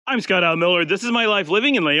I'm Scott Al Miller. This is my life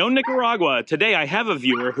living in Leon, Nicaragua. Today I have a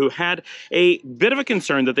viewer who had a bit of a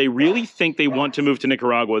concern that they really think they want to move to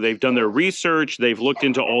Nicaragua. They've done their research, they've looked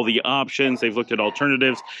into all the options, they've looked at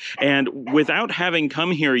alternatives, and without having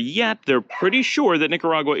come here yet, they're pretty sure that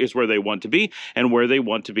Nicaragua is where they want to be and where they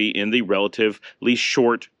want to be in the relatively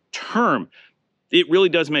short term. It really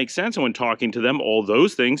does make sense, and when talking to them, all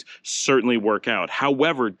those things certainly work out.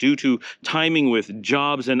 However, due to timing with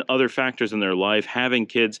jobs and other factors in their life, having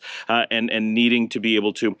kids and needing to be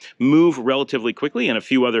able to move relatively quickly and a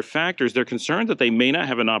few other factors, they're concerned that they may not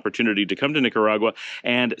have an opportunity to come to Nicaragua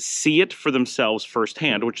and see it for themselves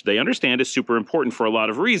firsthand, which they understand is super important for a lot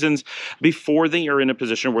of reasons, before they are in a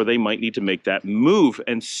position where they might need to make that move.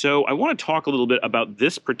 And so I want to talk a little bit about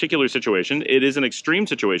this particular situation. It is an extreme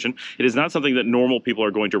situation. It is not something that normal people are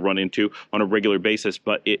going to run into on a regular basis,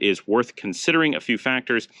 but it is worth considering a few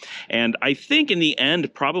factors. And I think in the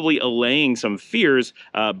end, probably belaying some fears,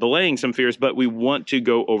 but we want to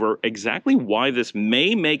go over exactly why this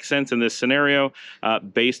may make sense in this scenario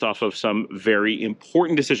based off of some very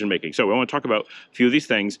important decision making. So I want to talk about a few of these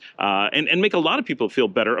things and make a lot of people feel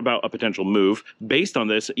better about a potential move based on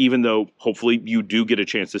this, even though hopefully you do get a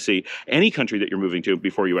chance to see any country that you're moving to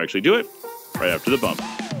before you actually do it, right after the bump.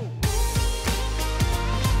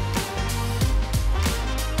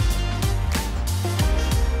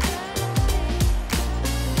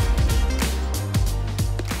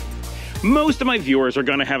 Most of my viewers are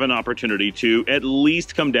going to have an opportunity to at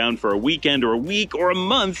least come down for a weekend or a week or a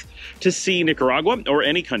month to see Nicaragua or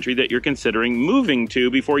any country that you're considering moving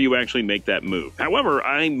to before you actually make that move. However,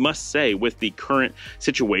 I must say, with the current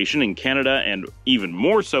situation in Canada and even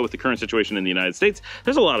more so with the current situation in the United States,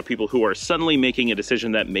 there's a lot of people who are suddenly making a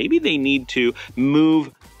decision that maybe they need to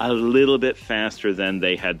move a little bit faster than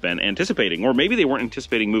they had been anticipating, or maybe they weren't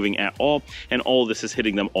anticipating moving at all, and all of this is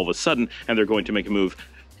hitting them all of a sudden, and they're going to make a move.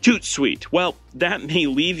 Toot sweet. Well, that may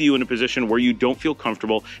leave you in a position where you don't feel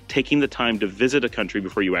comfortable taking the time to visit a country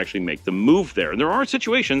before you actually make the move there. And there are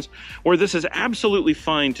situations where this is absolutely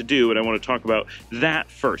fine to do, and I want to talk about that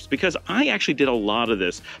first, because I actually did a lot of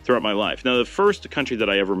this throughout my life. Now, the first country that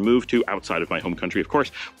I ever moved to outside of my home country, of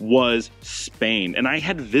course, was Spain. And I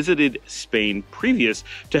had visited Spain previous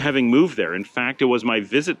to having moved there. In fact, it was my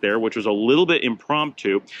visit there, which was a little bit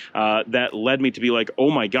impromptu, that led me to be like, oh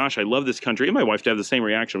my gosh, I love this country, and my wife to have the same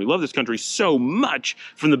reaction. We love this country so much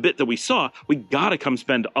from the bit that we saw. We gotta come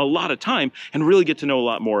spend a lot of time and really get to know a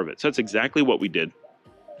lot more of it. So that's exactly what we did.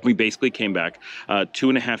 We basically came back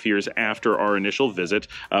 2.5 years after our initial visit.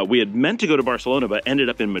 We had meant to go to Barcelona, but ended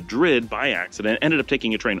up in Madrid by accident, ended up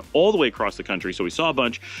taking a train all the way across the country. So we saw a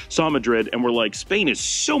bunch, saw Madrid, and we're like, Spain is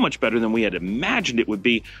so much better than we had imagined it would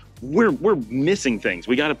be. We're missing things.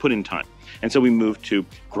 We got to put in time. And so we moved to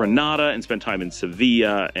Granada and spent time in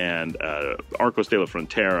Sevilla and Arcos de la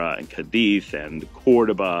Frontera and Cadiz and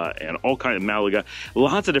Cordoba and all kinds of Malaga,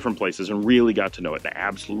 lots of different places, and really got to know it and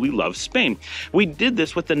absolutely love Spain. We did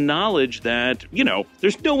this with the knowledge that, you know,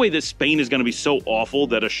 there's no way that Spain is going to be so awful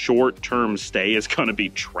that a short-term stay is going to be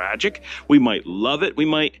tragic. We might love it, we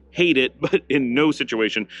might hate it, but in no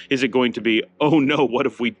situation is it going to be, oh no, what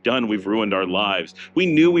have we done? We've ruined our lives. We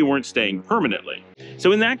knew we weren't staying permanently.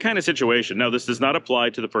 So in that kind of situation, now this does not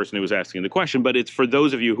apply to the person who was asking the question, but it's for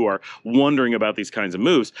those of you who are wondering about these kinds of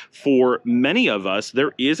moves. For many of us,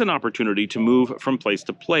 there is an opportunity to move from place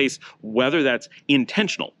to place, whether that's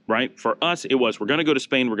intentional, right? For us, it was, we're going to go to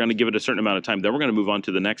Spain, we're going to give it a certain amount of time, then we're going to move on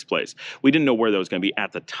to the next place. We didn't know where that was going to be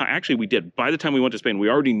at the time. Actually, we did. By the time we went to Spain, we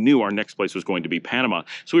already knew our next place was going to be Panama,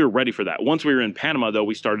 so we were ready for that. Once we were in Panama, though,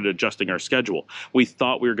 we started adjusting our schedule. We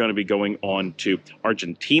thought we were going to be going on to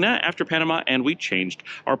Argentina after Panama, and we changed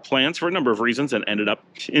our plans for a number of reasons and ended up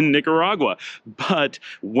in Nicaragua. But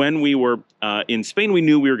when we were in Spain, we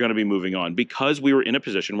knew we were going to be moving on because we were in a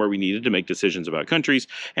position where we needed to make decisions about countries,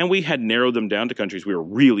 and we had narrowed them down to countries we were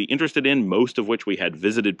really interested in, most of which we had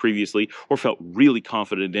visited previously or felt really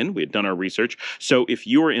confident in. We had done our research. So if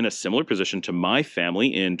you were in a similar position to my family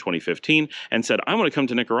in 2015 and said, I want to come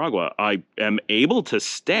to Nicaragua, I am able to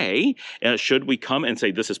stay. Should we come and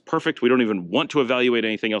say, this is perfect, we don't even want to evaluate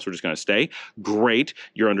anything else, we're just going to stay, great.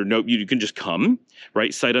 You're under no, you can just come,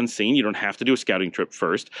 right? Sight unseen. You don't have to do a scouting trip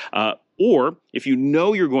first. Or if you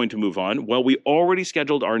know you're going to move on, well, we already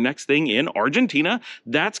scheduled our next thing in Argentina.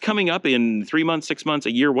 That's coming up in 3 months, 6 months,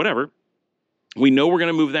 a year, whatever. We know we're going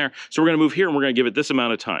to move there, so we're going to move here and we're going to give it this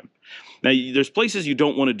amount of time. Now, there's places you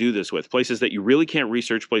don't want to do this with, places that you really can't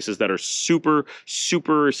research, places that are super,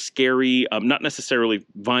 super scary, not necessarily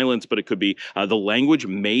violence, but it could be the language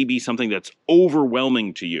may be something that's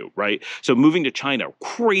overwhelming to you, right? So moving to China,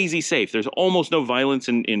 crazy safe. There's almost no violence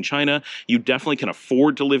in China. You definitely can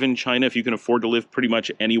afford to live in China if you can afford to live pretty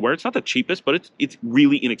much anywhere. It's not the cheapest, but it's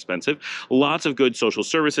really inexpensive. Lots of good social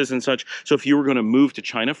services and such. So if you were going to move to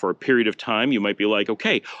China for a period of time, you might be like,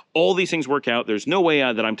 okay, all these things work out. There's no way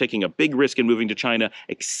that I'm taking a big risk in moving to China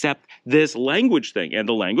except this language thing. And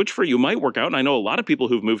the language for you might work out. And I know a lot of people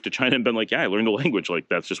who've moved to China and been like, yeah, I learned the language. Like,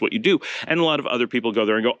 that's just what you do. And a lot of other people go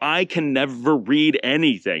there and go, I can never read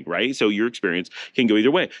anything, right? So your experience can go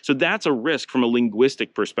either way. So that's a risk from a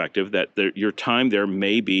linguistic perspective, that your time there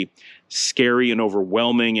may be scary and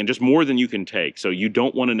overwhelming and just more than you can take. So you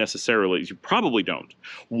don't want to necessarily, you probably don't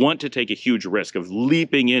want to take a huge risk of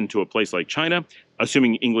leaping into a place like China,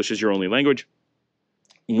 assuming English is your only language,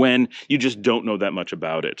 when you just don't know that much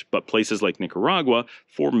about it. But places like Nicaragua,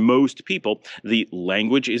 for most people, the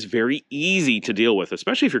language is very easy to deal with,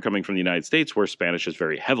 especially if you're coming from the United States, where Spanish is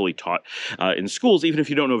very heavily taught in schools. Even if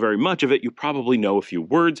you don't know very much of it, you probably know a few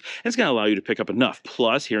words, and it's going to allow you to pick up enough.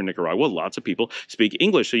 Plus, here in Nicaragua, lots of people speak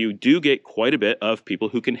English, so you do get quite a bit of people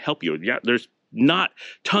who can help you. Yeah, there's not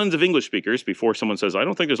tons of English speakers. Before someone says, I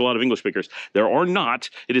don't think there's a lot of English speakers, there are not.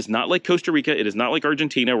 It is not like Costa Rica. It is not like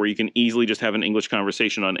Argentina, where you can easily just have an English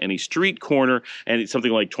conversation on any street corner, and it's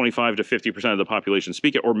something like 25 to 50% of the population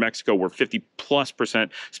speak it, or Mexico, where 50+%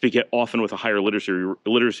 speak it, often with a higher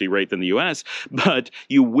literacy rate than the US. But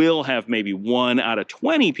you will have maybe 1 out of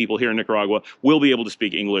 20 people here in Nicaragua will be able to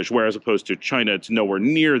speak English, whereas opposed to China, it's nowhere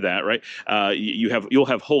near that, right? You'll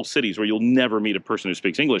have whole cities where you'll never meet a person who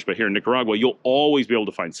speaks English, but here in Nicaragua, you'll always be able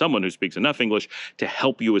to find someone who speaks enough English to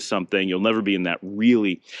help you with something. You'll never be in that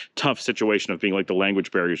really tough situation of being like the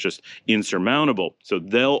language barrier is just insurmountable. So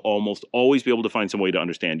they'll almost always be able to find some way to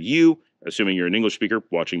understand you, assuming you're an English speaker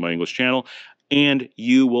watching my English channel, and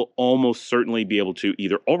you will almost certainly be able to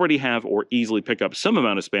either already have or easily pick up some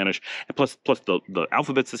amount of Spanish, and plus the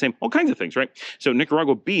alphabet's the same, all kinds of things, right? So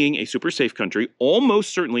Nicaragua, being a super safe country,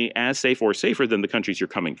 almost certainly as safe or safer than the countries you're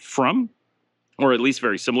coming from, or at least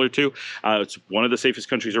very similar to. It's one of the safest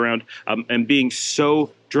countries around, and being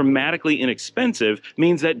so dramatically inexpensive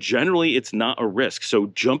means that generally it's not a risk. So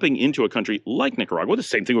jumping into a country like Nicaragua, the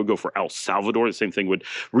same thing would go for El Salvador, the same thing would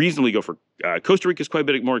reasonably go for Costa Rica. Is quite a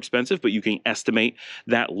bit more expensive, but you can estimate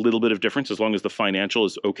that little bit of difference. As long as the financial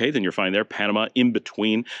is okay, then you're fine there. Panama in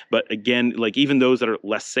between. But again, like, even those that are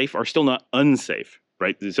less safe are still not unsafe,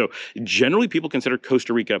 right? So generally people consider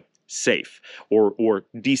Costa Rica safe or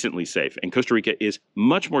decently safe. And Costa Rica is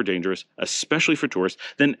much more dangerous, especially for tourists,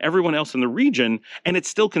 than everyone else in the region. And it's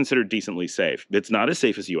still considered decently safe. It's not as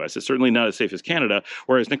safe as the US. It's certainly not as safe as Canada,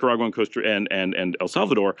 whereas Nicaragua and Costa and El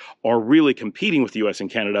Salvador are really competing with the US and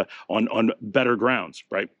Canada on better grounds,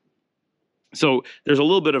 right? So there's a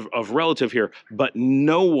little bit of relative here, but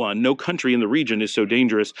no country in the region is so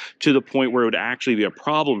dangerous to the point where it would actually be a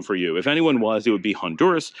problem for you. If anyone was, it would be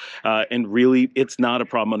Honduras, and really, it's not a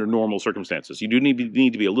problem under normal circumstances. You do need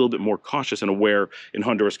to be a little bit more cautious and aware in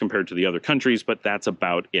Honduras compared to the other countries, but that's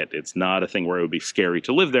about it. It's not a thing where it would be scary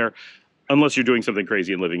to live there, unless you're doing something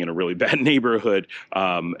crazy and living in a really bad neighborhood.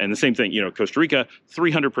 And the same thing, Costa Rica,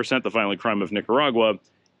 300% the violent crime of Nicaragua.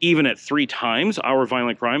 Even at 3 times our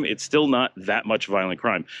violent crime, it's still not that much violent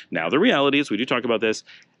crime. Now, the reality is, we do talk about this,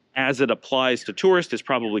 as it applies to tourists, it's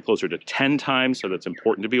probably closer to 10 times. So that's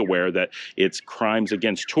important to be aware that its crimes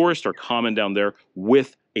against tourists are common down there,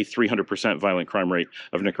 with a 300% violent crime rate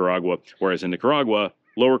of Nicaragua. Whereas in Nicaragua,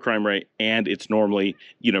 lower crime rate, and it's normally,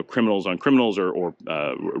 criminals on criminals or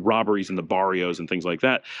robberies in the barrios and things like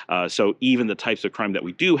that. So even the types of crime that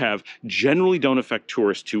we do have generally don't affect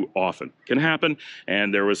tourists too often. Can happen,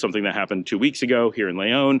 and there was something that happened 2 weeks ago here in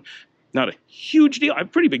Leon. Not a huge deal, a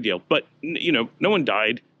pretty big deal, but no one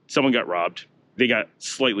died. Someone got robbed. They got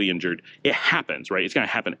slightly injured. It happens, right? It's going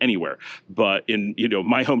to happen anywhere. But in,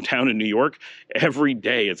 my hometown in New York, every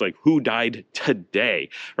day it's like, who died today,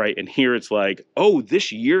 right? And here it's like, oh,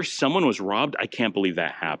 this year someone was robbed. I can't believe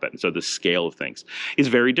that happened. So the scale of things is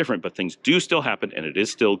very different, but things do still happen, and it is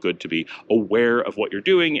still good to be aware of what you're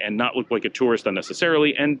doing and not look like a tourist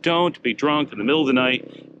unnecessarily. And don't be drunk in the middle of the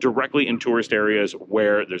night directly in tourist areas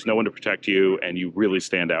where there's no one to protect you and you really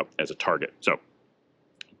stand out as a target. So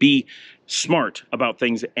be smart about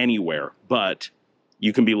things anywhere, but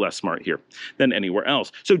you can be less smart here than anywhere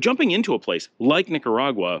else. So jumping into a place like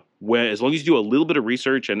Nicaragua, as long as you do a little bit of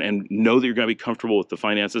research and know that you're going to be comfortable with the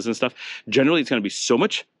finances and stuff, generally it's going to be so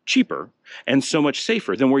much cheaper and so much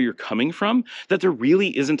safer than where you're coming from that there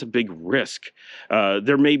really isn't a big risk.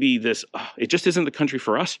 There may be this, it just isn't the country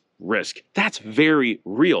for us risk. That's very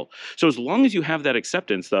real. So as long as you have that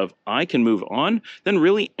acceptance of I can move on, then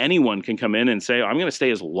really anyone can come in and say, I'm going to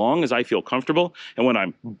stay as long as I feel comfortable. And when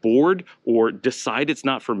I'm bored or decide it's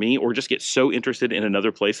not for me or just get so interested in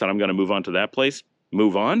another place that I'm going to move on to that place,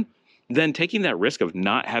 move on, then taking that risk of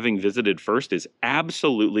not having visited first is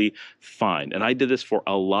absolutely fine. And I did this for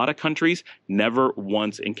a lot of countries, never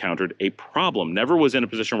once encountered a problem, never was in a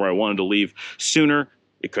position where I wanted to leave sooner.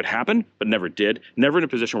 It could happen, but never did. Never in a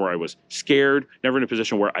position where I was scared, never in a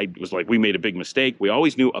position where I was like, we made a big mistake. We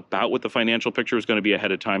always knew about what the financial picture was going to be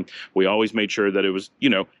ahead of time. We always made sure that it was,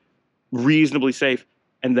 reasonably safe.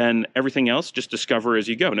 And then everything else, just discover as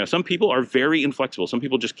you go. Now, some people are very inflexible. Some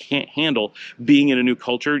people just can't handle being in a new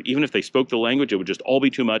culture. Even if they spoke the language, it would just all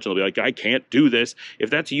be too much. And they'll be like, I can't do this.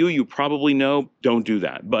 If that's you, you probably know, don't do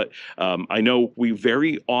that. But I know we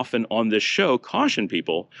very often on this show caution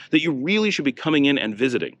people that you really should be coming in and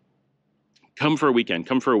visiting. Come for a weekend,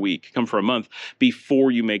 come for a week, come for a month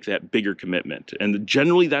before you make that bigger commitment. And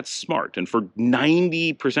generally that's smart. And for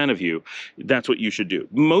 90% of you, that's what you should do,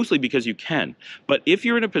 mostly because you can. But if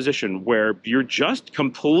you're in a position where you're just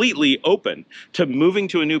completely open to moving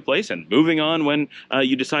to a new place and moving on when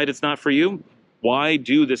you decide it's not for you, why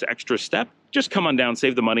do this extra step? Just come on down,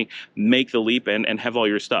 save the money, make the leap, and have all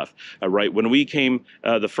your stuff. Right? When we came,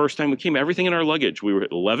 the first time we came, everything in our luggage. We were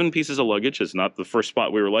 11 pieces of luggage. It's not the first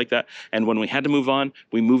spot we were like that. And when we had to move on,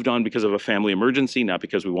 we moved on because of a family emergency, not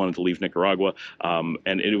because we wanted to leave Nicaragua.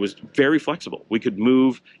 And it was very flexible. We could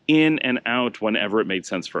move in and out whenever it made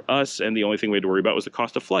sense for us. And the only thing we had to worry about was the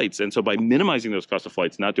cost of flights. And so by minimizing those cost of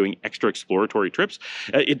flights, not doing extra exploratory trips,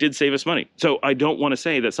 it did save us money. So I don't want to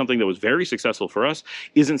say that something that was very successful for us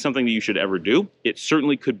isn't something that you should ever do. It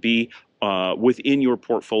certainly could be within your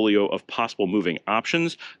portfolio of possible moving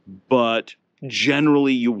options, but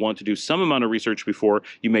generally you want to do some amount of research before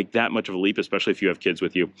you make that much of a leap, especially if you have kids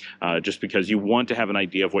with you, just because you want to have an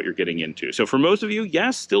idea of what you're getting into. So for most of you,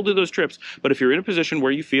 yes, still do those trips. But if you're in a position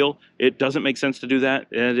where you feel it doesn't make sense to do that,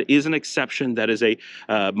 and it is an exception, that is a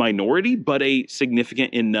minority, but a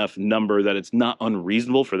significant enough number that it's not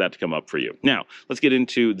unreasonable for that to come up for you. Now, let's get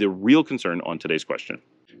into the real concern on today's question.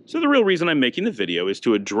 So the real reason I'm making the video is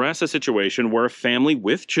to address a situation where a family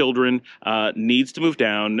with children needs to move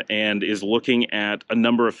down and is looking at a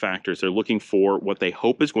number of factors. They're looking for what they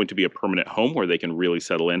hope is going to be a permanent home where they can really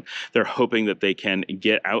settle in. They're hoping that they can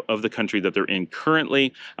get out of the country that they're in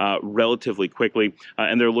currently relatively quickly,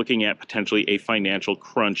 and they're looking at potentially a financial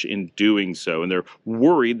crunch in doing so. And they're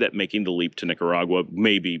worried that making the leap to Nicaragua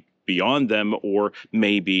may be beyond them or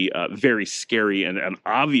may be very scary. And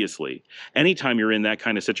obviously, anytime you're in that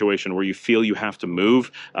kind of situation where you feel you have to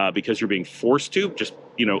move because you're being forced to, just,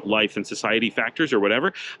 life and society factors or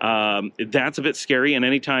whatever, that's a bit scary. And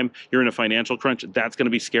anytime you're in a financial crunch, that's going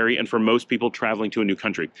to be scary. And for most people traveling to a new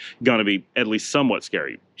country, going to be at least somewhat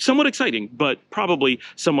scary. Somewhat exciting, but probably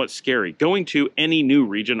somewhat scary. Going to any new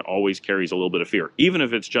region always carries a little bit of fear, even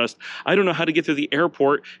if it's just, I don't know how to get through the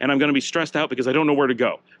airport and I'm going to be stressed out because I don't know where to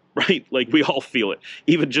go. Right? Like we all feel it.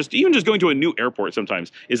 Even just going to a new airport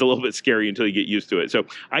sometimes is a little bit scary until you get used to it. So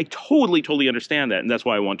I totally understand that. And that's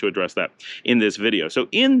why I want to address that in this video. So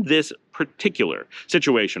in this particular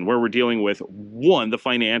situation where we're dealing with, one, the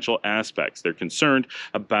financial aspects, they're concerned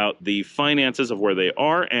about the finances of where they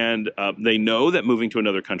are. And they know that moving to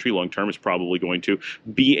another country long-term is probably going to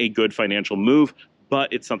be a good financial move,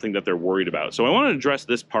 but it's something that they're worried about. So I want to address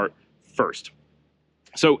this part first.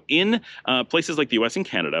 So in places like the US and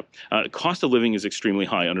Canada, cost of living is extremely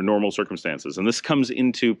high under normal circumstances. And this comes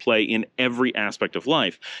into play in every aspect of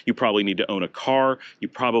life. You probably need to own a car. You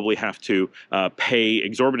probably have to pay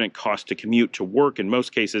exorbitant costs to commute to work. In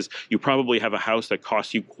most cases, you probably have a house that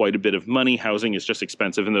costs you quite a bit of money. Housing is just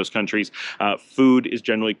expensive in those countries. Food is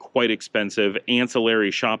generally quite expensive.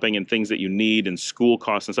 Ancillary shopping and things that you need and school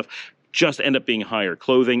costs and stuff just end up being higher.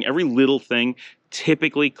 Clothing, every little thing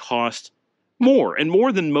typically costs more, and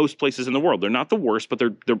more than most places in the world. They're not the worst, but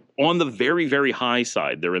they're on the very high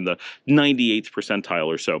side. They're in the 98th percentile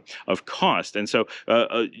or so of cost. And so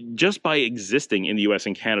just by existing in the US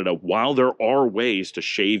and Canada, while there are ways to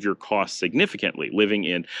shave your costs significantly, living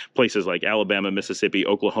in places like Alabama, Mississippi,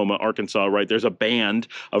 Oklahoma, Arkansas, right, there's a band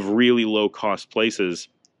of really low cost places,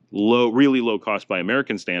 really low cost by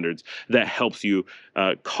American standards, that helps you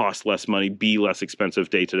cost less money, be less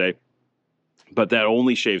expensive day to day. but that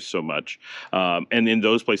only shaves so much. And in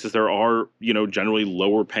those places, there are, generally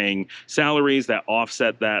lower paying salaries that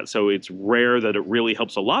offset that. So it's rare that it really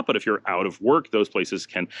helps a lot. But if you're out of work, those places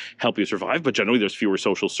can help you survive. But generally, there's fewer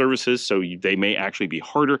social services, so they may actually be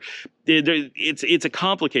harder. It's a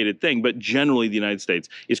complicated thing, but generally the United States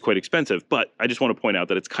is quite expensive. But I just want to point out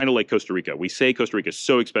that it's kind of like Costa Rica. We say Costa Rica is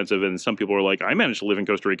so expensive, and some people are like, I managed to live in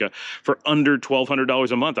Costa Rica for under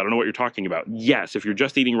 $1,200 a month. I don't know what you're talking about. Yes, if you're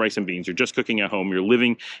just eating rice and beans, you're just cooking at home, you're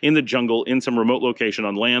living in the jungle in some remote location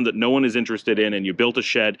on land that no one is interested in, and you built a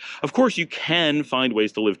shed, of course you can find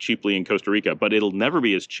ways to live cheaply in Costa Rica, but it'll never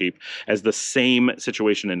be as cheap as the same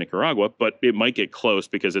situation in Nicaragua, but it might get close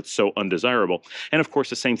because it's so undesirable. And of course,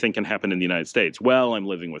 the same thing can happen in the United States. Well, I'm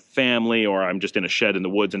living with family, or I'm just in a shed in the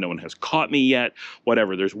woods and no one has caught me yet,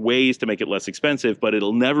 whatever. There's ways to make it less expensive, but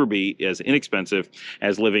it'll never be as inexpensive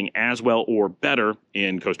as living as well or better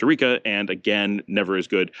in Costa Rica, and again, never as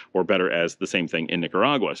good or better as the same thing in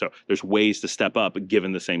Nicaragua. So there's ways to step up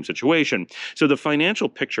given the same situation. So the financial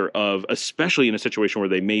picture of, especially in a situation where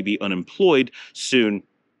they may be unemployed soon,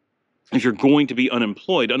 if you're going to be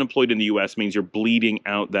unemployed in the U.S. means you're bleeding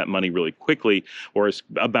out that money really quickly, or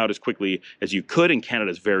about as quickly as you could. And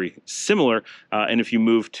Canada is very similar. And if you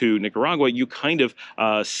move to Nicaragua, you kind of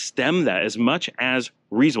stem that as much as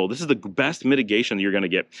reasonable. This is the best mitigation that you're going to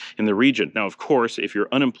get in the region. Now, of course, if you're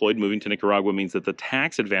unemployed, moving to Nicaragua means that the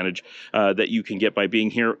tax advantage that you can get by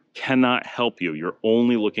being here cannot help you. You're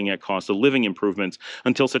only looking at cost of living improvements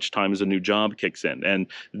until such time as a new job kicks in. And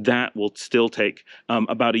that will still take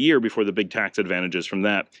about a year before the big tax advantages from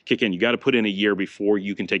that kick in. You got to put in a year before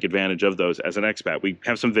you can take advantage of those as an expat. We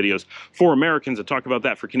have some videos for Americans that talk about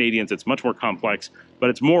that. For Canadians, it's much more complex, but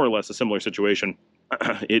it's more or less a similar situation.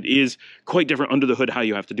 It is quite different under the hood how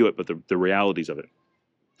you have to do it, but the realities of it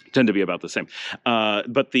tend to be about the same.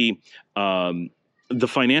 But the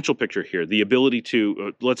financial picture here, the ability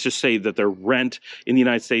to, let's just say that their rent in the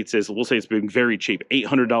United States is, we'll say it's been very cheap,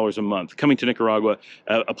 $800 a month. Coming to Nicaragua,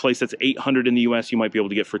 a place that's $800 in the U.S., you might be able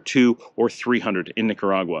to get for $200 or $300 in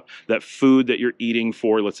Nicaragua. That food that you're eating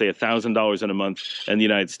for, let's say, $1,000 in a month in the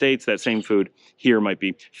United States, that same food here might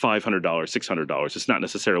be $500, $600. It's not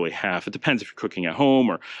necessarily half. It depends if you're cooking at home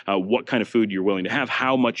or what kind of food you're willing to have,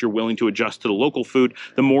 how much you're willing to adjust to the local food.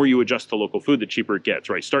 The more you adjust to local food, the cheaper it gets,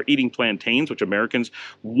 right? Start eating plantains, which Americans,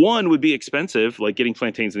 one, would be expensive, like getting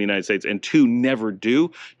plantains in the United States, and two, never do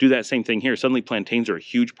that same thing here. Suddenly plantains are a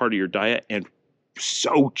huge part of your diet and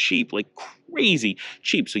so cheap, like crazy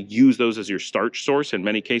cheap. So use those as your starch source in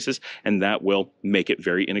many cases, and that will make it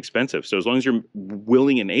very inexpensive. So as long as you're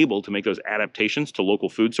willing and able to make those adaptations to local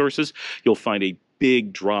food sources, you'll find a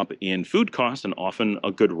big drop in food costs and often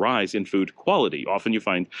a good rise in food quality. Often you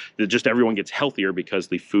find that just everyone gets healthier because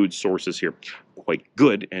the food sources here are quite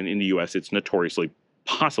good, and in the US it's notoriously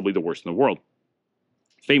possibly the worst in the world.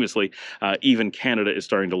 Famously, even Canada is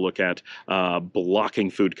starting to look at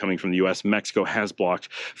blocking food coming from the U.S. Mexico has blocked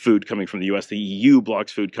food coming from the U.S. The EU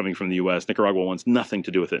blocks food coming from the U.S. Nicaragua wants nothing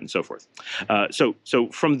to do with it, and so forth. So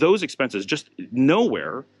from those expenses, just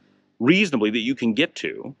nowhere reasonably that you can get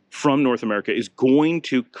to from North America is going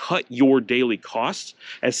to cut your daily costs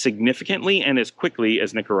as significantly and as quickly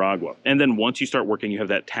as Nicaragua. And then once you start working, you have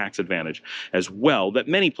that tax advantage as well that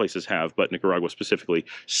many places have, but Nicaragua specifically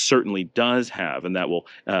certainly does have, and that will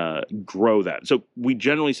grow that. So we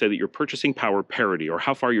generally say that your purchasing power parity, or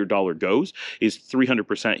how far your dollar goes, is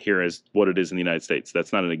 300% here as what it is in the United States.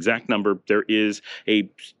 That's not an exact number. There is a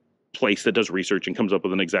place that does research and comes up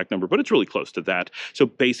with an exact number, but it's really close to that. So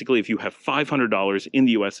basically, if you have $500 in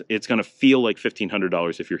the US, it's going to feel like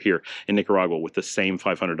 $1,500 if you're here in Nicaragua with the same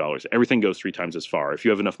 $500. Everything goes 3 times as far. If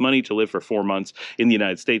you have enough money to live for 4 months in the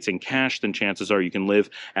United States in cash, then chances are you can live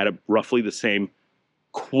at roughly the same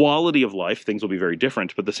quality of life. Things will be very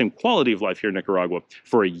different, but the same quality of life here in Nicaragua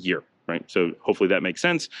for a year. Right? So hopefully that makes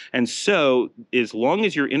sense. And so as long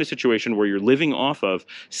as you're in a situation where you're living off of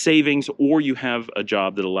savings, or you have a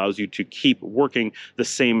job that allows you to keep working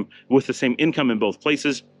with the same income in both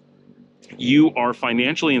places, you are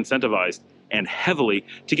financially incentivized and heavily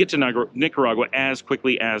to get to Nicaragua as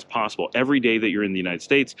quickly as possible. Every day that you're in the United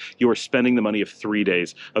States, you are spending the money of 3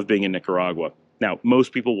 days of being in Nicaragua. Now,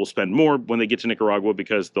 most people will spend more when they get to Nicaragua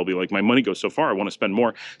because they'll be like, my money goes so far, I want to spend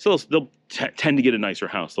more. So they'll tend to get a nicer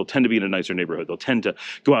house. They'll tend to be in a nicer neighborhood. They'll tend to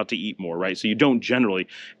go out to eat more, right? So you don't generally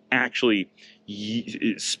actually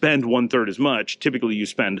spend 1/3 as much. Typically, you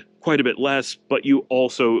spend quite a bit less, but you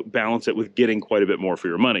also balance it with getting quite a bit more for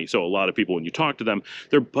your money. So a lot of people, when you talk to them,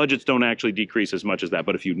 their budgets don't actually decrease as much as that.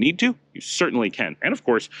 But if you need to, you certainly can. And of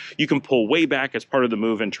course, you can pull way back as part of the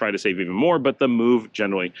move and try to save even more, but the move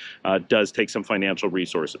generally does take some financial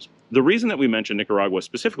resources. The reason that we mention Nicaragua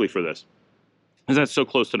specifically for this is that's so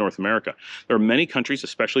close to North America. There are many countries,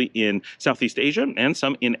 especially in Southeast Asia and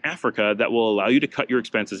some in Africa, that will allow you to cut your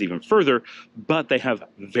expenses even further, but they have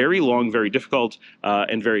very long, very difficult,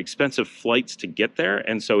 and very expensive flights to get there.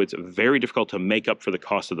 And so it's very difficult to make up for the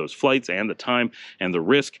cost of those flights and the time and the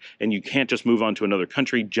risk. And you can't just move on to another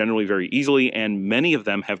country generally very easily. And many of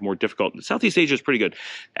them have more difficult. Southeast Asia is pretty good.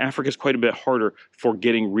 Africa is quite a bit harder for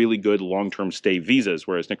getting really good long-term stay visas,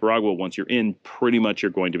 whereas Nicaragua, once you're in, pretty much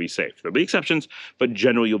you're going to be safe. There'll be exceptions, but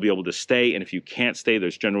generally you'll be able to stay. And if you can't stay,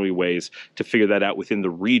 there's generally ways to figure that out within the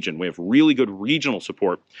region. We have really good regional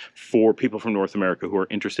support for people from North America who are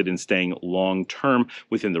interested in staying long-term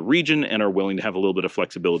within the region and are willing to have a little bit of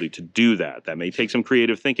flexibility to do that. That may take some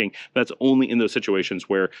creative thinking. That's only in those situations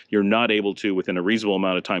where you're not able to, within a reasonable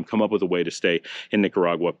amount of time, come up with a way to stay in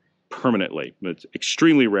Nicaragua permanently. It's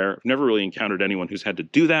extremely rare. I've never really encountered anyone who's had to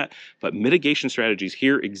do that, but mitigation strategies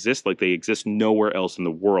here exist like they exist nowhere else in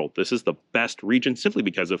the world. This is the best region simply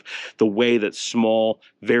because of the way that small,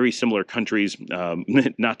 very similar countries,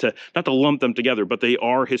 not to lump them together, but they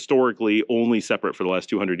are historically only separate for the last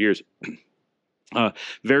 200 years.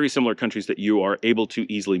 Very similar countries that you are able to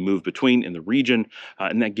easily move between in the region,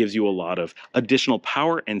 and that gives you a lot of additional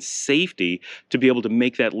power and safety to be able to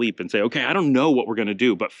make that leap and say, okay, I don't know what we're going to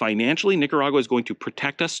do, but financially, Nicaragua is going to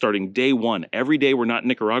protect us starting day one. Every day we're not in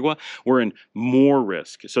Nicaragua, we're in more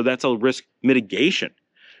risk. So that's a risk mitigation.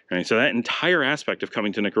 Right? So that entire aspect of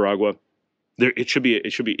coming to Nicaragua, it should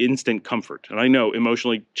be instant comfort. And I know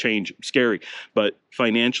emotionally change, scary, but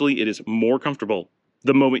financially it is more comfortable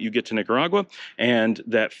the moment you get to Nicaragua, and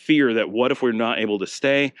that fear that what if we're not able to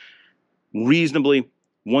stay reasonably,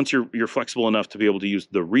 once you're flexible enough to be able to use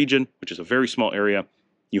the region, which is a very small area,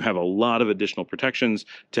 you have a lot of additional protections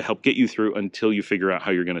to help get you through until you figure out how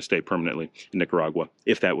you're going to stay permanently in Nicaragua,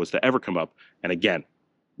 if that was to ever come up. And again,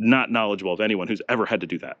 not knowledgeable of anyone who's ever had to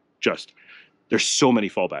do that. Just there's so many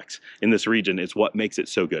fallbacks in this region. It's what makes it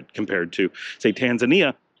so good compared to, say,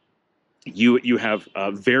 Tanzania. You have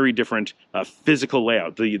a very different physical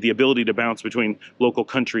layout. The ability to bounce between local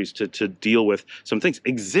countries to deal with some things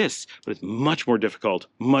exists, but it's much more difficult,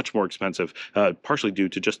 much more expensive, partially due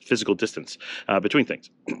to just physical distance between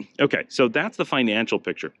things. Okay, so that's the financial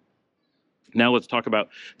picture. Now let's talk about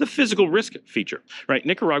the physical risk feature, right?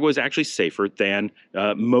 Nicaragua is actually safer than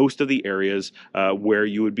most of the areas where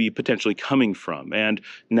you would be potentially coming from. And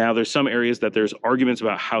now there's some areas that there's arguments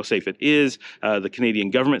about how safe it is. The Canadian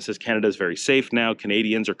government says Canada is very safe now.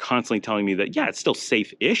 Canadians are constantly telling me that, yeah, it's still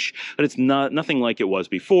safe-ish, but it's nothing like it was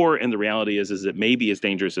before. And the reality is it may be as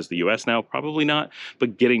dangerous as the US now. Probably not,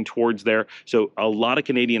 but getting towards there. So a lot of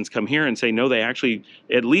Canadians come here and say, no, they actually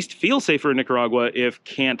at least feel safer in Nicaragua if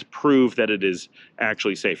can't prove that it is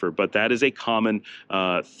actually safer. But that is a common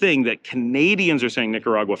thing that Canadians are saying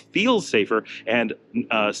Nicaragua feels safer, and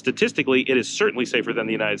statistically it is certainly safer than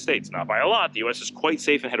the United States. Not by a lot. The US is quite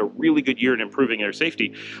safe and had a really good year in improving their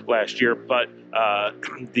safety last year, but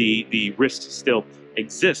the risks still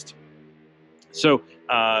exist. So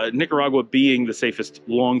Nicaragua being the safest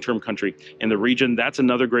long-term country in the region, that's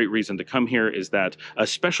another great reason to come here, is that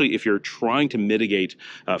especially if you're trying to mitigate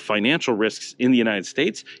financial risks in the United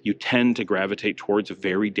States, you tend to gravitate towards a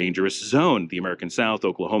very dangerous zone. The American South,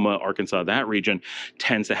 Oklahoma, Arkansas, that region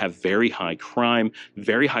tends to have very high crime,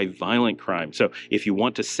 very high violent crime. So if you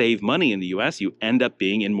want to save money in the US, you end up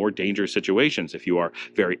being in more dangerous situations. If you are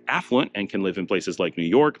very affluent and can live in places like New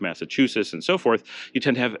York, Massachusetts, and so forth, you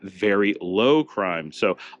tend to have very low crime.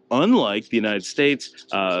 So unlike the United States,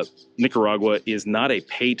 Nicaragua is not a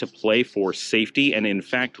pay-to-play for safety. And in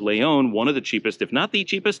fact, León, one of the cheapest, if not the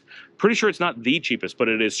cheapest, pretty sure it's not the cheapest, but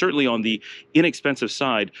it is certainly on the inexpensive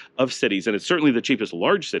side of cities, and it's certainly the cheapest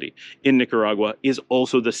large city in Nicaragua, is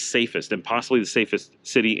also the safest and possibly the safest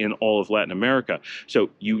city in all of Latin America. So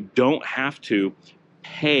you don't have to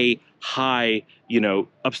pay high,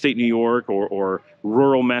 upstate New York or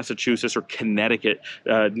rural Massachusetts or Connecticut,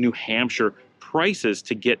 New Hampshire prices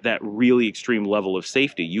to get that really extreme level of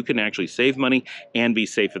safety. You can actually save money and be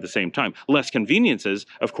safe at the same time. Less conveniences,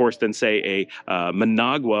 of course, than say a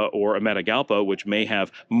Managua or a Matagalpa, which may have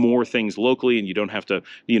more things locally and you don't have to,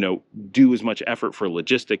 do as much effort for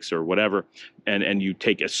logistics or whatever. And you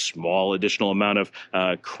take a small additional amount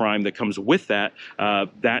of crime that comes with that,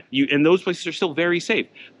 and those places are still very safe.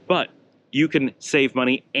 But you can save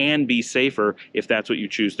money and be safer if that's what you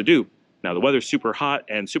choose to do. Now, the weather's super hot,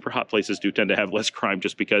 and super hot places do tend to have less crime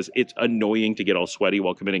just because it's annoying to get all sweaty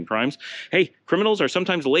while committing crimes. Hey, criminals are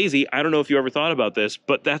sometimes lazy. I don't know if you ever thought about this,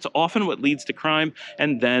 but that's often what leads to crime.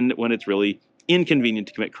 And then when it's really inconvenient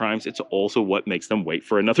to commit crimes, it's also what makes them wait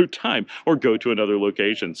for another time or go to another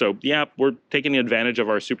location. So yeah, we're taking advantage of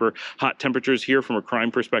our super hot temperatures here from a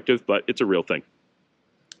crime perspective, but it's a real thing.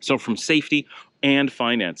 So from safety and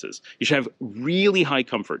finances, you should have really high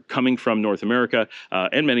comfort coming from North America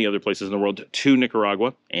and many other places in the world to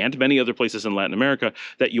Nicaragua and many other places in Latin America,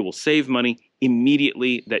 that you will save money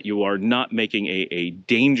immediately, that you are not making a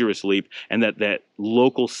dangerous leap, and that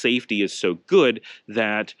local safety is so good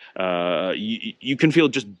that you can feel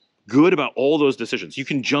just good about all those decisions. You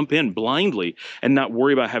can jump in blindly and not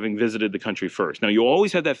worry about having visited the country first. Now, you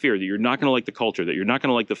always have that fear that you're not going to like the culture, that you're not going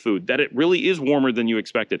to like the food, that it really is warmer than you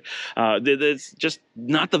expected. That's just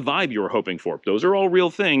not the vibe you were hoping for. Those are all real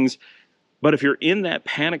things. But if you're in that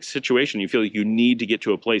panic situation, you feel like you need to get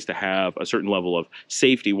to a place to have a certain level of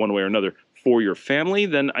safety one way or another for your family,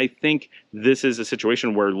 then I think this is a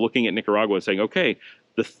situation where looking at Nicaragua and saying, okay,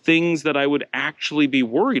 the things that I would actually be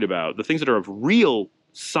worried about, the things that are of real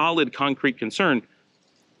solid concrete concern,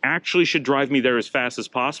 actually should drive me there as fast as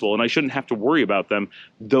possible, and I shouldn't have to worry about them.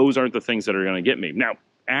 Those aren't the things that are going to get me. Now,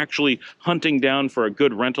 actually hunting down for a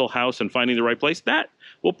good rental house and finding the right place, that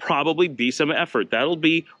will probably be some effort. That'll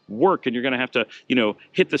be work, and you're going to have to,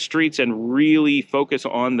 hit the streets and really focus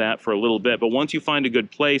on that for a little bit. But once you find a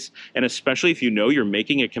good place, and especially if you know you're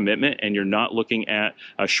making a commitment and you're not looking at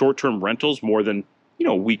short-term rentals more than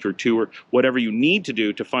a week or two or whatever you need to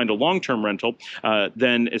do to find a long-term rental,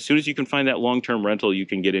 then as soon as you can find that long-term rental, you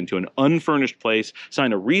can get into an unfurnished place,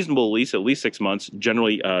 sign a reasonable lease, at least 6 months,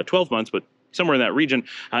 generally 12 months, but somewhere in that region.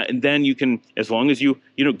 And then you can, as long as you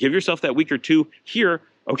give yourself that week or two here,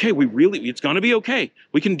 okay, it's going to be okay.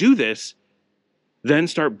 We can do this. Then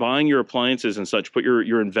start buying your appliances and such. Put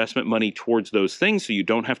your investment money towards those things so you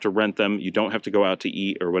don't have to rent them. You don't have to go out to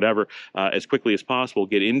eat or whatever. As quickly as possible,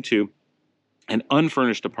 get into an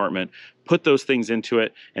unfurnished apartment, put those things into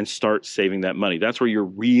it, and start saving that money. That's where your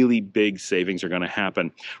really big savings are going to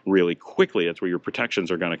happen really quickly. That's where your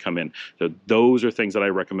protections are going to come in. So those are things that I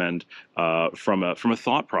recommend from a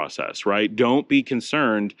thought process, right? Don't be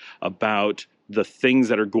concerned about the things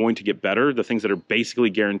that are going to get better, the things that are basically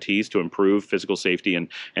guarantees to improve physical safety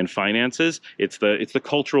and finances. It's the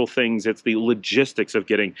cultural things, it's the logistics of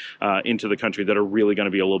getting into the country that are really going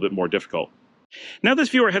to be a little bit more difficult. Now, this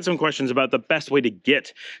viewer had some questions about the best way to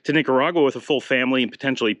get to Nicaragua with a full family and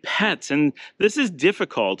potentially pets, and this is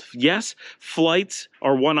difficult. Yes, flights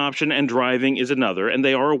are one option and driving is another, and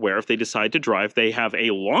they are aware if they decide to drive, they have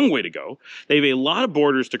a long way to go. They have a lot of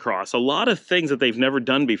borders to cross, a lot of things that they've never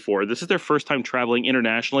done before. This is their first time traveling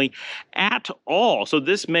internationally at all, so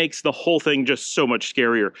this makes the whole thing just so much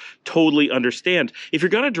scarier. Totally understand. If you're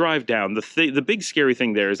going to drive down, the big scary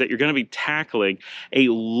thing there is that you're going to be tackling a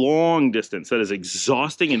long distance that is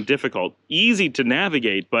exhausting and difficult, easy to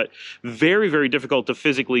navigate, but very, very difficult to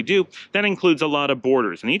physically do. That includes a lot of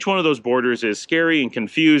borders, and each one of those borders is scary and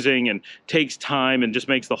confusing and takes time and just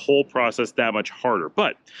makes the whole process that much harder.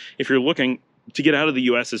 But if you're looking to get out of the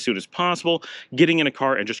U.S. as soon as possible, getting in a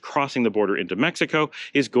car and just crossing the border into Mexico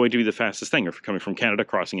is going to be the fastest thing. If you're coming from Canada,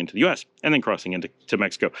 crossing into the U.S. and then crossing into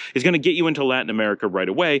Mexico is going to get you into Latin America right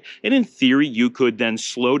away. And in theory, you could then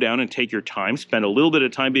slow down and take your time, spend a little bit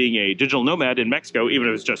of time being a digital nomad in Mexico, even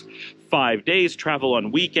if it's just 5 days, travel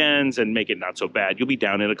on weekends and make it not so bad. You'll be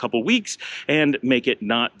down in a couple weeks and make it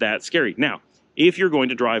not that scary. Now, if you're going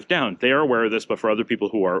to drive down, they are aware of this, but for other people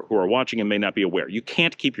who are watching and may not be aware, you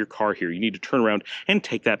can't keep your car here. You need to turn around and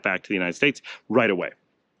take that back to the United States right away,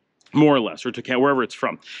 more or less, or to wherever it's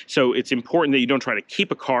from. So it's important that you don't try to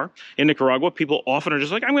keep a car in Nicaragua. People often are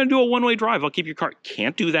just like, I'm going to do a one-way drive. I'll keep your car.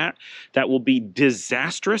 Can't do that. That will be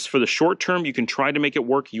disastrous for the short term. You can try to make it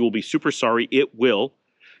work. You will be super sorry. It will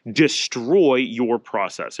destroy your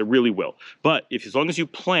process. It really will. But as long as you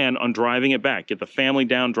plan on driving it back, get the family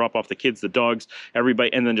down, drop off the kids, the dogs,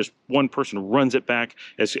 everybody, and then just one person runs it back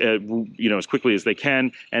as quickly as they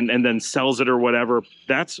can, and then sells it or whatever,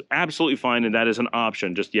 that's absolutely fine, and that is an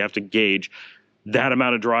option. Just you have to gauge that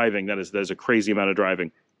amount of driving. That is a crazy amount of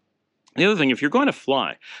driving. The other thing, if you're going to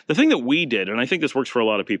fly, the thing that we did, and I think this works for a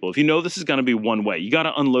lot of people, if you know this is going to be one way, you got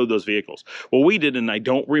to unload those vehicles. What we did, and I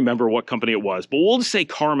don't remember what company it was, but we'll just say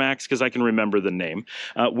CarMax because I can remember the name.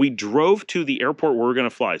 We drove to the airport where we're going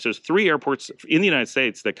to fly. So there's 3 airports in the United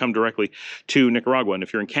States that come directly to Nicaragua. And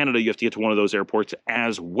if you're in Canada, you have to get to one of those airports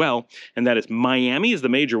as well. And that is Miami is the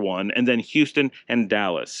major one, and then Houston and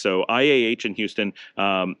Dallas. So IAH in Houston,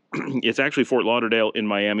 it's actually Fort Lauderdale in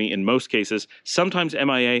Miami in most cases, sometimes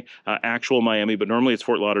MIA, actual Miami, but normally it's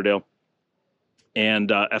Fort Lauderdale. and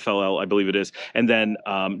FLL, I believe it is, and then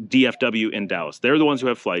DFW in Dallas. They're the ones who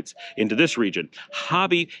have flights into this region.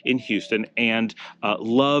 Hobby in Houston and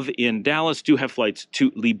Love in Dallas do have flights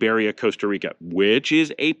to Liberia, Costa Rica, which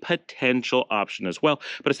is a potential option as well,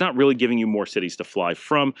 but it's not really giving you more cities to fly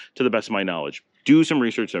from, to the best of my knowledge. Do some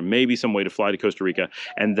research. There may be some way to fly to Costa Rica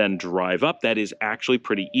and then drive up. That is actually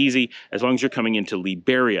pretty easy as long as you're coming into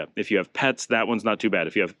Liberia. If you have pets, that one's not too bad.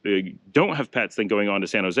 If you don't have pets, then going on to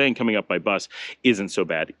San Jose and coming up by bus isn't so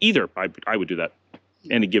bad either. I would do that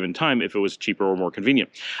any given time if it was cheaper or more convenient.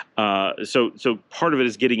 So part of it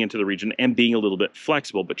is getting into the region and being a little bit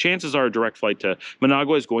flexible. But chances are a direct flight to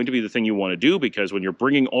Managua is going to be the thing you want to do, because when you're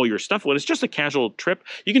bringing all your stuff, when it's just a casual trip,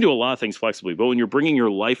 you can do a lot of things flexibly. But when you're bringing your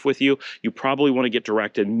life with you, you probably want to get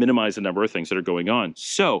direct and minimize the number of things that are going on.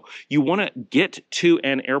 So you want to get to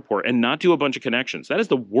an airport and not do a bunch of connections. That is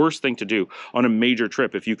the worst thing to do on a major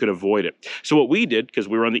trip if you could avoid it. So what we did, because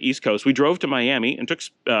we were on the East Coast, we drove to Miami and took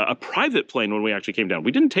a private plane when we actually came down.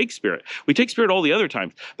 We didn't take Spirit. We take Spirit all the other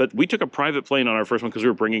times, but we took a private plane on our first one because we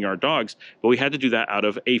were bringing our dogs, but we had to do that out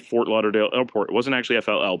of a Fort Lauderdale airport. It wasn't actually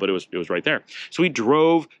FLL, but it was right there. So we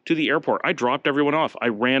drove to the airport. I dropped everyone off. I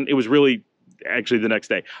ran. It was really actually the next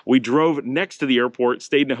day. We drove next to the airport,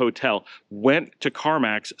 stayed in a hotel, went to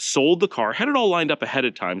CarMax, sold the car, had it all lined up ahead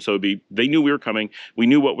of time. So they knew we were coming. We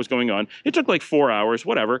knew what was going on. It took like 4 hours,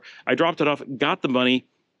 whatever. I dropped it off, got the money,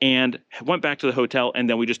 and went back to the hotel, and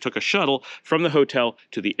then we just took a shuttle from the hotel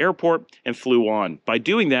to the airport and flew on. By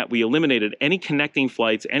doing that, we eliminated any connecting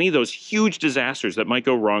flights, any of those huge disasters that might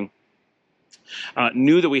go wrong.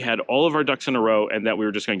 Knew that we had all of our ducks in a row and that we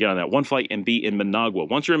were just going to get on that one flight and be in Managua.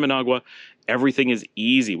 Once you're in Managua, everything is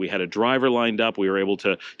easy. We had a driver lined up. We were able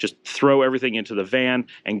to just throw everything into the van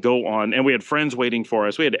and go on. And we had friends waiting for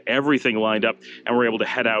us. We had everything lined up, and we were able to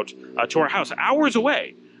head out to our house hours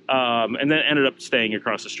away. And then ended up staying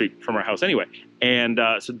across the street from our house anyway. And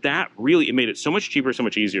so that really, it made it so much cheaper, so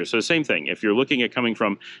much easier. So the same thing, if you're looking at coming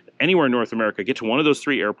from anywhere in North America, get to one of those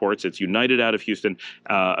 3 airports. It's United out of Houston,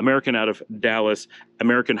 American out of Dallas,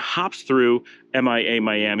 American hops through MIA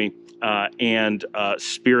Miami, and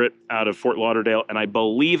Spirit out of Fort Lauderdale. And I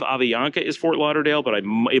believe Avianca is Fort Lauderdale, but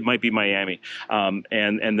it might be Miami.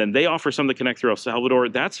 And then they offer some to connect through El Salvador.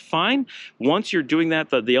 That's fine. Once you're doing that,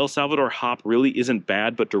 the El Salvador hop really isn't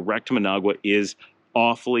bad, but direct to Managua is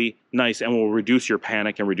awfully nice and will reduce your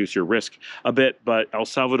panic and reduce your risk a bit. But El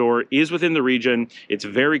Salvador is within the region. It's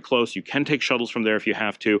very close. You can take shuttles from there if you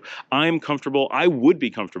have to. I'm comfortable. I would be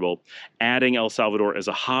comfortable adding El Salvador as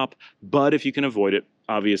a hop, but if you can avoid it,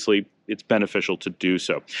 obviously it's beneficial to do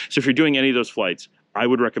so. So if you're doing any of those flights, I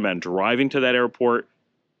would recommend driving to that airport,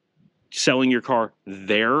 selling your car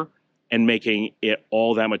there, and making it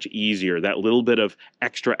all that much easier. That little bit of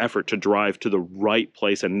extra effort to drive to the right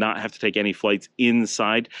place and not have to take any flights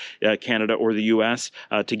inside Canada or the US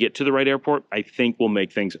to get to the right airport, I think will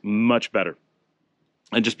make things much better.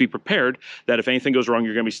 And just be prepared that if anything goes wrong,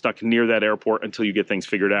 you're going to be stuck near that airport until you get things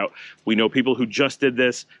figured out. We know people who just did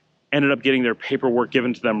this, ended up getting their paperwork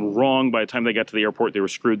given to them wrong. By the time they got to the airport, they were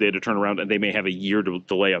screwed. They had to turn around, and they may have a year to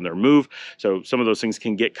delay on their move. So some of those things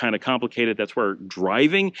can get kind of complicated. That's where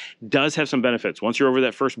driving does have some benefits. Once you're over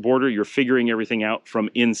that first border, you're figuring everything out from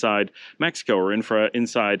inside Mexico or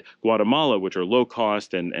inside Guatemala, which are low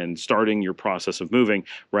cost, and starting your process of moving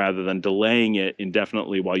rather than delaying it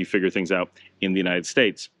indefinitely while you figure things out in the United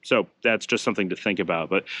States. So that's just something to think about.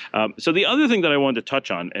 But so the other thing that I wanted to touch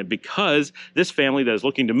on, and because this family that is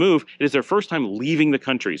looking to move, it is their first time leaving the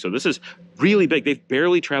country. So this is really big. They've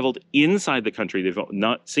barely traveled inside the country. They've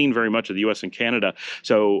not seen very much of the US and Canada.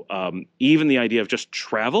 So even the idea of just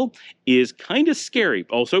travel is kind of scary.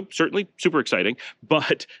 Also, certainly super exciting,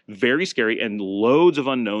 but very scary, and loads of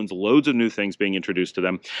unknowns, loads of new things being introduced to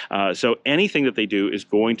them. So anything that they do is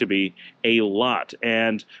going to be a lot.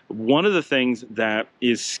 And one of the things that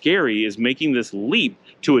is scary is making this leap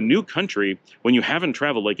to a new country when you haven't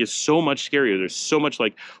traveled. Like, is so much scarier. There's so much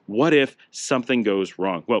like, what if something goes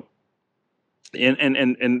wrong? Well,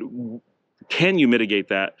 and can you mitigate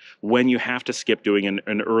that when you have to skip doing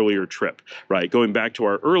an earlier trip, right? Going back to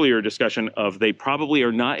our earlier discussion of they probably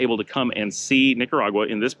are not able to come and see Nicaragua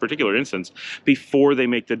in this particular instance before they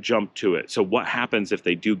make the jump to it. So what happens if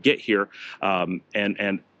they do get here?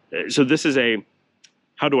 So this is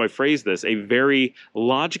how do I phrase this? A very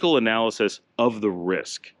logical analysis of the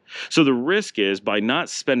risk. So the risk is by not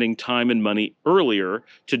spending time and money earlier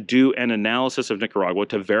to do an analysis of Nicaragua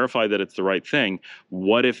to verify that it's the right thing,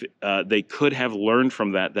 what if they could have learned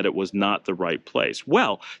from that it was not the right place?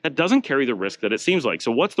 Well, that doesn't carry the risk that it seems like.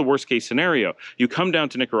 So what's the worst case scenario? You come down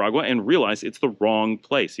to Nicaragua and realize it's the wrong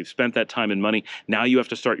place. You've spent that time and money. Now you have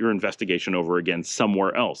to start your investigation over again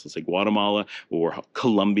somewhere else. Let's say Guatemala or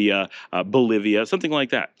Colombia, Bolivia, something like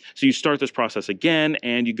that. So you start this process again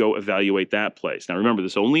and you go evaluate that place. Now remember,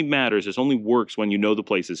 this only matters, this only works when you know the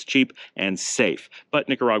place is cheap and safe. But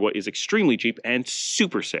Nicaragua is extremely cheap and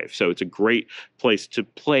super safe. So it's a great place to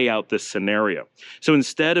play out this scenario. So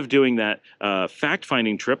instead of doing that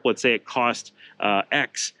fact-finding trip, let's say it cost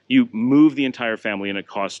X, you move the entire family and it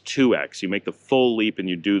costs 2X. You make the full leap and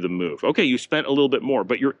you do the move. Okay, you spent a little bit more,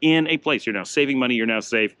 but you're in a place. You're now saving money, you're now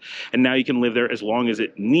safe, and now you can live there as long as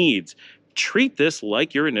it needs. Treat this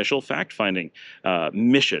like your initial fact-finding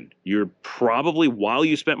mission. You're probably, while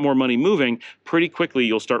you spent more money moving, pretty quickly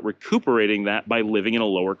you'll start recuperating that by living in a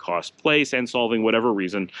lower cost place and solving whatever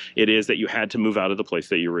reason it is that you had to move out of the place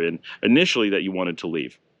that you were in initially that you wanted to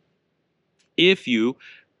leave. If you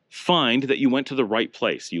find that you went to the right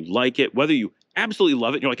place, you like it, whether you absolutely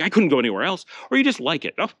love it, you're like, I couldn't go anywhere else, or you just like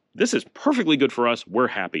it. Oh, this is perfectly good for us. We're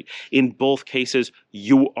happy. In both cases,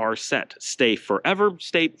 you are set. Stay forever,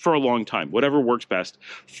 stay for a long time, whatever works best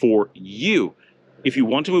for you. If you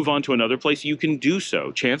want to move on to another place, you can do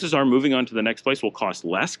so. Chances are moving on to the next place will cost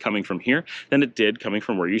less coming from here than it did coming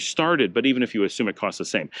from where you started. But even if you assume it costs the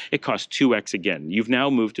same, it costs 2X again. You've now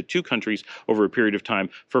moved to 2 countries over a period of time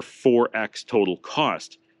for 4X total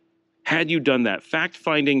cost. Had you done that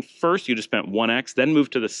fact-finding first, you'd have spent 1X, then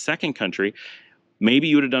moved to the second country. Maybe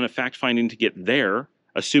you would have done a fact-finding to get there,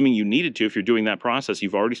 assuming you needed to. If you're doing that process,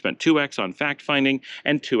 you've already spent 2X on fact-finding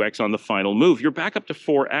and 2X on the final move. You're back up to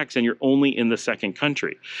 4X and you're only in the second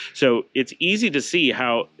country. So it's easy to see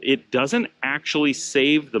how it doesn't actually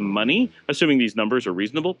save the money, assuming these numbers are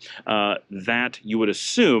reasonable, that you would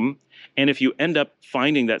assume. And if you end up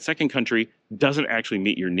finding that second country doesn't actually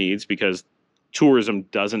meet your needs because tourism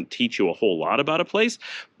doesn't teach you a whole lot about a place,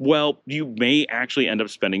 well, you may actually end up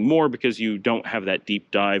spending more because you don't have that deep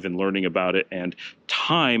dive in learning about it and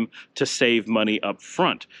time to save money up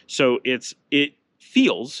front. So it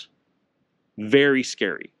feels very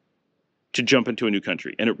scary to jump into a new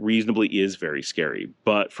country, and it reasonably is very scary.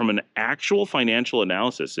 But from an actual financial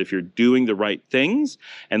analysis, if you're doing the right things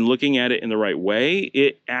and looking at it in the right way,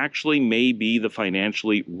 it actually may be the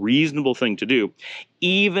financially reasonable thing to do,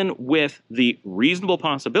 even with the reasonable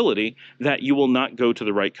possibility that you will not go to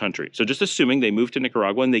the right country. So just assuming they move to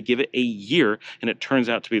Nicaragua and they give it a year and it turns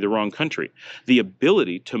out to be the wrong country, the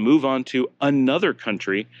ability to move on to another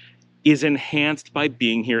country is enhanced by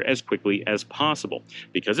being here as quickly as possible.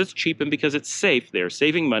 Because it's cheap and because it's safe, they're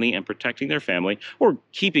saving money and protecting their family, or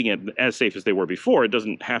keeping it as safe as they were before. It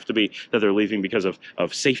doesn't have to be that they're leaving because of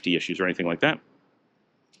safety issues or anything like that.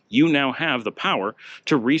 You now have the power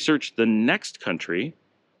to research the next country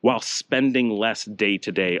while spending less day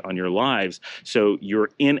to day on your lives. So you're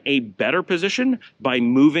in a better position by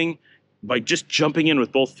just jumping in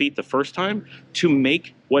with both feet the first time to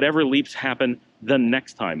make whatever leaps happen the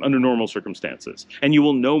next time under normal circumstances. And you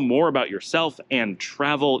will know more about yourself and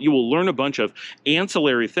travel. You will learn a bunch of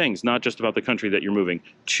ancillary things, not just about the country that you're moving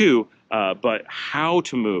to, but how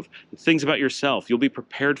to move, things about yourself. You'll be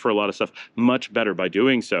prepared for a lot of stuff much better by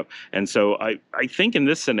doing so. And so I think in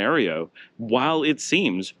this scenario, while it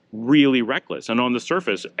seems really reckless, and on the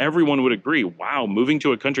surface, everyone would agree, wow, moving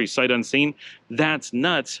to a country sight unseen, that's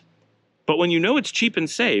nuts. But when you know it's cheap and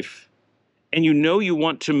safe, and you know you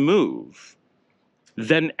want to move,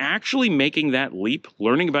 then actually making that leap,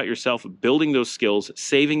 learning about yourself, building those skills,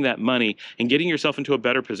 saving that money, and getting yourself into a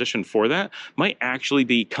better position for that might actually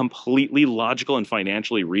be completely logical and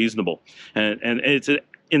financially reasonable. And it's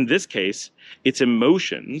in this case, it's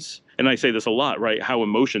emotions, and I say this a lot, right? How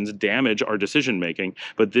emotions damage our decision making,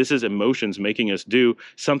 but this is emotions making us do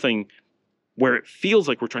something where it feels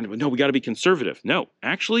like we're trying to, no, we got to be conservative. No,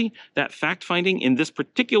 actually, that fact finding in this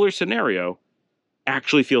particular scenario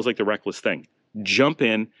actually feels like the reckless thing. Jump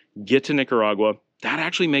in, get to Nicaragua. That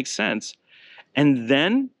actually makes sense. And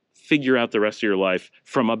then figure out the rest of your life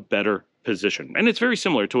from a better position. And it's very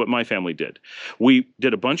similar to what my family did. We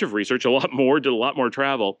did a bunch of research, did a lot more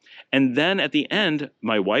travel. And then at the end,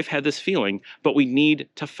 my wife had this feeling, but we need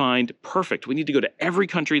to find perfect. We need to go to every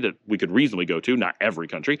country that we could reasonably go to, not every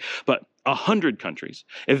country, but 100 countries,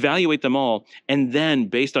 evaluate them all. And then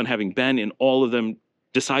based on having been in all of them,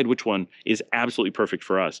 decide which one is absolutely perfect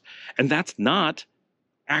for us. And that's not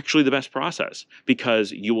actually the best process,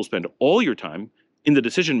 because you will spend all your time in the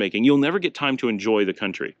decision making, you'll never get time to enjoy the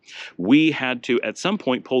country. We had to, at some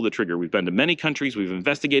point, pull the trigger. We've been to many countries, we've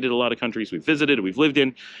investigated a lot of countries, we've visited, we've lived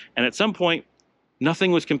in, and at some point,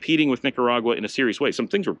 nothing was competing with Nicaragua in a serious way. Some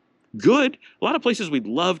things were good. A lot of places we'd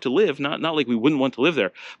love to live, not like we wouldn't want to live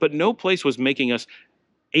there, but no place was making us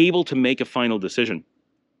able to make a final decision.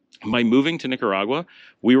 By moving to Nicaragua,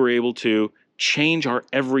 we were able to change our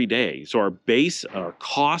everyday. So our base, our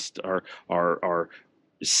cost, our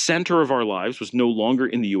center of our lives was no longer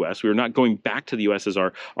in the U.S. We were not going back to the U.S. as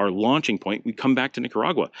our launching point. We come back to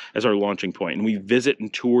Nicaragua as our launching point, and we visit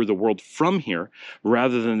and tour the world from here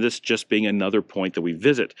rather than this just being another point that we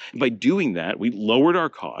visit. And by doing that, we lowered our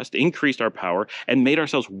cost, increased our power, and made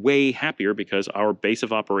ourselves way happier because our base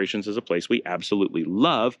of operations is a place we absolutely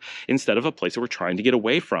love instead of a place that we're trying to get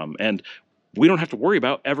away from. And we don't have to worry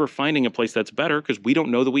about ever finding a place that's better because we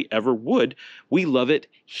don't know that we ever would. We love it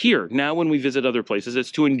here. Now, when we visit other places,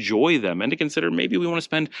 it's to enjoy them and to consider maybe we want to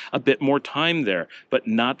spend a bit more time there, but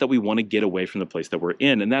not that we want to get away from the place that we're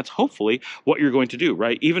in. And that's hopefully what you're going to do,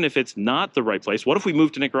 right? Even if it's not the right place, what if we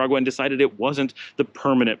moved to Nicaragua and decided it wasn't the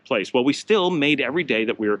permanent place? Well, we still made every day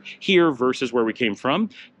that we're here versus where we came from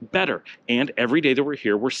better. And every day that we're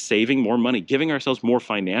here, we're saving more money, giving ourselves more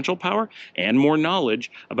financial power and more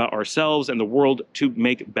knowledge about ourselves and the world to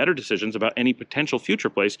make better decisions about any potential future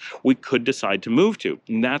place we could decide to move to.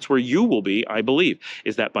 And that's where you will be, I believe,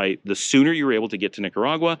 is that by the sooner you're able to get to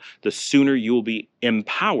Nicaragua, the sooner you will be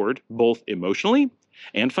empowered both emotionally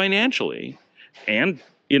and financially and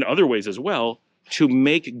in other ways as well to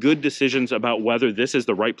make good decisions about whether this is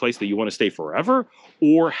the right place that you want to stay forever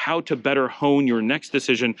or how to better hone your next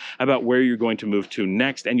decision about where you're going to move to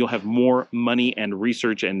next. And you'll have more money and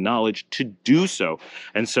research and knowledge to do so.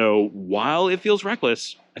 And so while it feels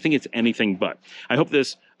reckless, I think it's anything but. I hope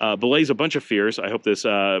this belays a bunch of fears. I hope this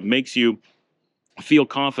makes you feel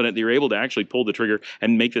confident that you're able to actually pull the trigger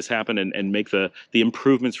and make this happen and make the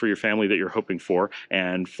improvements for your family that you're hoping for.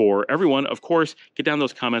 And for everyone, of course, get down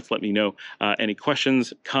those comments. Let me know any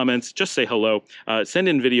questions, comments, just say hello. Send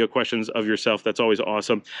in video questions of yourself. That's always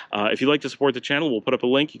awesome. If you'd like to support the channel, we'll put up a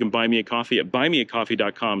link. You can buy me a coffee at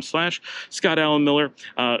buymeacoffee.com/Scott Allen Miller.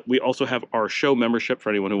 We also have our show membership for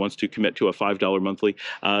anyone who wants to commit to a $5 monthly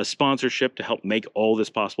sponsorship to help make all this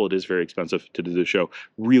possible. It is very expensive to do the show.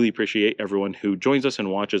 Really appreciate everyone who joins us and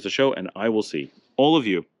watches the show, and I will see all of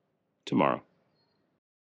you tomorrow.